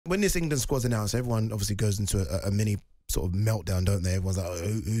when this England squad's announced, everyone obviously goes into a mini sort of meltdown, don't they? Everyone's like,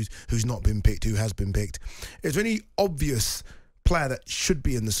 oh, who's not been picked, who has been picked. Is there any obvious player that should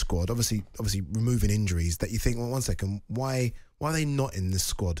be in the squad, obviously removing injuries, that you think, well, one second, why are they not in the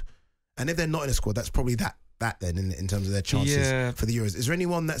squad? And if they're not in the squad, that's probably that then in terms of their chances for the Euros. Is there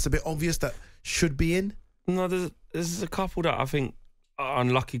anyone that's a bit obvious that should be in? No, there's a couple that I think are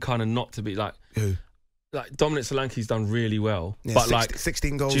unlucky kind of not to be. Like who? Like Dominic Solanke's done really well, yeah, but like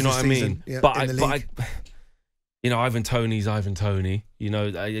 16 goals. Do you know what I mean? Yeah, but you know, Ivan Toney's Ivan Toney. You know,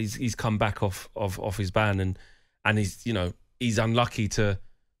 he's come back off his ban, and he's unlucky to.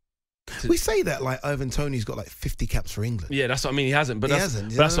 We say that like Ivan Toney's got like 50 caps for England. Yeah, that's what I mean. He hasn't, but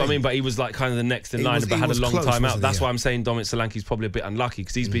that's what I mean. But he was like kind of the next in line, but had a long time out. That's why I'm saying Dominic Solanke's probably a bit unlucky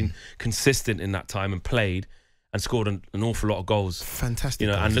because he's been consistent in that time and played and scored an awful lot of goals. Fantastic.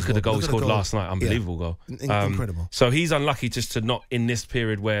 You know, and look at the goal he scored last night. Unbelievable goal. Incredible. So he's unlucky just to not, in this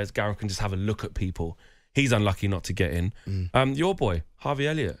period where Gareth can just have a look at people, he's unlucky not to get in. Your boy, Harvey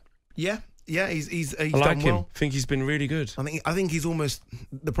Elliott. Yeah, he's I like done him. well. I think he's been really good. I think he's almost,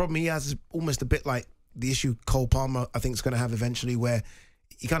 the problem he has is almost a bit like the issue Cole Palmer I think is going to have eventually, where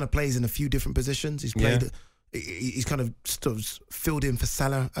he kind of plays in a few different positions. He's played, he's kind of filled in for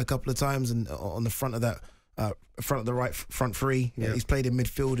Salah a couple of times, and on the front of that, front of the right front three. Yeah. He's played in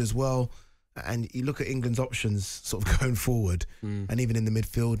midfield as well. And you look at England's options sort of going forward, and even in the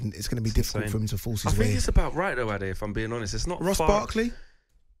midfield, and it's going to be difficult for him to force his way. I think it's about right though, Ade, if I'm being honest. It's not Ross Barkley.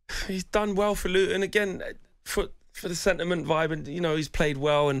 He's done well for Luton again for the sentiment vibe, and you know he's played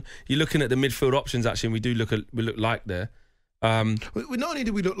well. And you're looking at the midfield options actually, and we look like there. Not only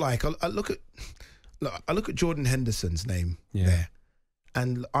do we look like, I look at Jordan Henderson's name there,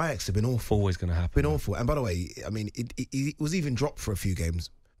 and Ajax have been awful. Always going to happen. Been awful. And by the way, I mean it was even dropped for a few games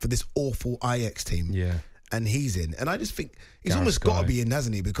for this awful Ajax team. Yeah, and he's in, and I just think he's almost got to be in,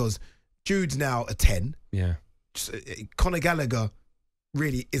 hasn't he? Because Jude's now a 10. Yeah, Conor Gallagher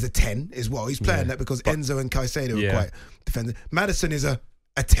really is a 10 as well. He's playing that because Enzo and Caicedo are quite defensive. Maddison is a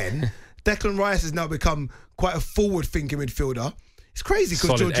 10. Declan Rice has now become quite a forward-thinking midfielder. It's crazy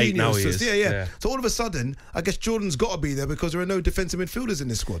because Jorginho. So all of a sudden, I guess Jordan's got to be there because there are no defensive midfielders in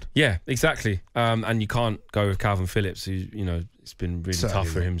this squad. Yeah, exactly. And you can't go with Calvin Phillips, who, you know, it's been really tough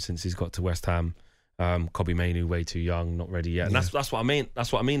for him since he's got to West Ham. Kobbie Mainoo, way too young, not ready yet. And that's what I mean.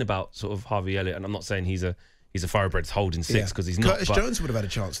 That's what I mean about sort of Harvey Elliott. And I'm not saying he's a thoroughbred holding six because he's not. Curtis Jones would have had a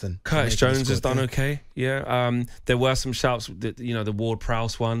chance then. Curtis Jones has done okay. Yeah. There were some shouts that, you know, the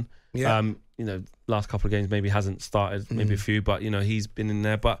Ward-Prowse one. Yeah. You know, last couple of games maybe hasn't started, maybe a few, but you know he's been in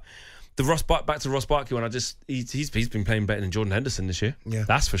there. But the back to Ross Barkley one, he's been playing better than Jordan Henderson this year. Yeah,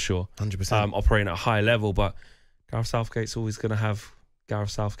 that's for sure. 100%. Operating at a high level, but Gareth Southgate's always going to have Gareth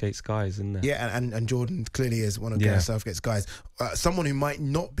Southgate's guys, isn't there? Yeah, and Jordan clearly is one of Gareth Southgate's guys. Someone who might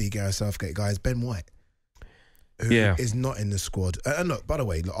not be Gareth Southgate guy is Ben White, who is not in the squad. And look, by the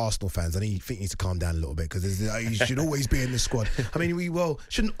way, look, Arsenal fans, I think you need to calm down a little bit because you should always be in the squad. I mean,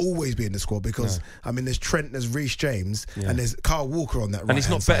 shouldn't always be in the squad because, I mean, there's Trent, there's Reece James, and there's Kyle Walker on that right. And he's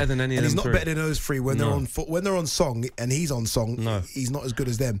not better than any of them. And he's not better than those three when they're on song and he's on song. No. He's not as good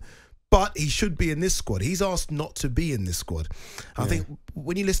as them. But he should be in this squad. He's asked not to be in this squad. I think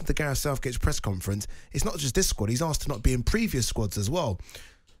when you listen to Gareth Southgate's press conference, it's not just this squad. He's asked to not be in previous squads as well.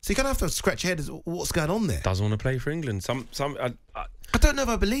 So you kind of have to scratch your head as what's going on there. Doesn't want to play for England. I don't know if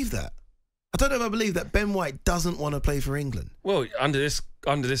I believe that. I don't know if I believe that Ben White doesn't want to play for England. Well, under this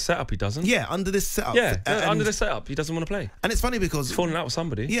setup, he doesn't. Yeah, under this setup. Yeah, under this setup, he doesn't want to play. And it's funny because he's falling out with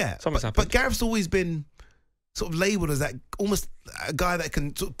somebody. Yeah, something's happened. But Gareth's always been sort of labelled as that almost a guy that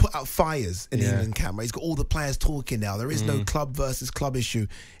can sort of put out fires in the England camp. Right? He's got all the players talking now. There is no club versus club issue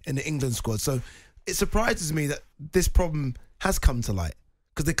in the England squad. So it surprises me that this problem has come to light.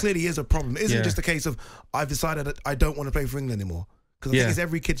 Because there clearly is a problem. It isn't just a case of, I've decided that I don't want to play for England anymore. Because I think it's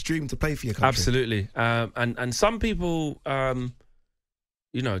every kid's dream to play for your country. Absolutely. And some people,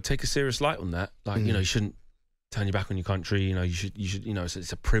 you know, take a serious light on that. Like, you know, you shouldn't turn your back on your country. You know, you should. You know,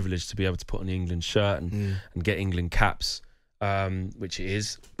 it's a privilege to be able to put on the England shirt and get England caps, which it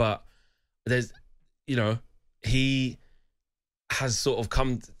is. But there's, you know, he has sort of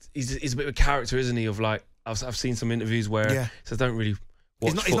come. He's a bit of a character, isn't he? Of like, I've seen some interviews where he says, "Don't really."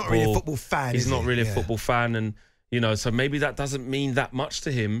 He's not really a football fan. He's not really a football fan, and you know, so maybe that doesn't mean that much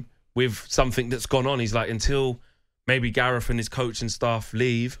to him with something that's gone on. He's like, until maybe Gareth and his coach and staff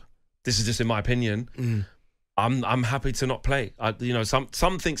leave. This is just in my opinion. I'm happy to not play. You know,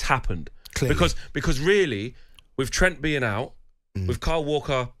 something's happened because really, with Trent being out, with Kyle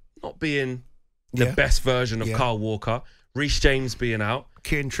Walker not being the best version of Kyle Walker, Reece James being out,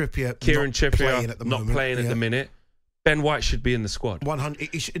 Kieran Trippier not playing at the minute. Ben White should be in the squad. 100.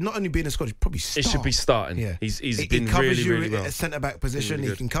 He should not only be in the squad, he should probably start. It should be starting. Yeah. He's He been covers really well. a centre back position.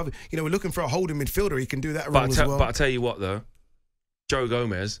 He can cover. You know, we're looking for a holding midfielder. He can do that But role as well. But I tell you what, though, Joe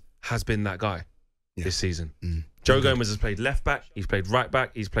Gomez has been that guy this season. Joe Gomez has played left back. He's played right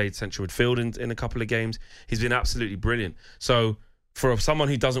back. He's played central midfield in a couple of games. He's been absolutely brilliant. So for someone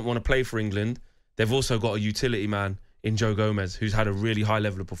who doesn't want to play for England, they've also got a utility man in Joe Gomez, who's had a really high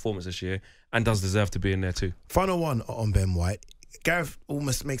level of performance this year and does deserve to be in there too. Final one on Ben White. Gareth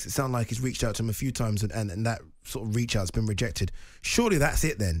almost makes it sound like he's reached out to him a few times and that sort of reach out's been rejected. Surely that's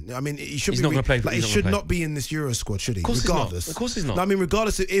it then. I mean, he should he's not going to play. He should not be in this Euro squad, should he? Of course regardless. Of course he's not. No, I mean,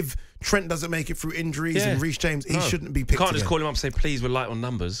 regardless of if Trent doesn't make it through injuries and Reece James, he shouldn't be picked. You can't just again. call him up and say, please, we're light on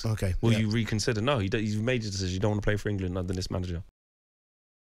numbers. Okay. Will you reconsider? No, he's made his decision. You don't want to play for England under this manager.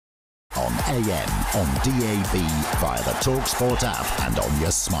 On AM, on DAB, via the talkSPORT app and on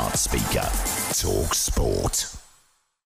your smart speaker. talkSPORT.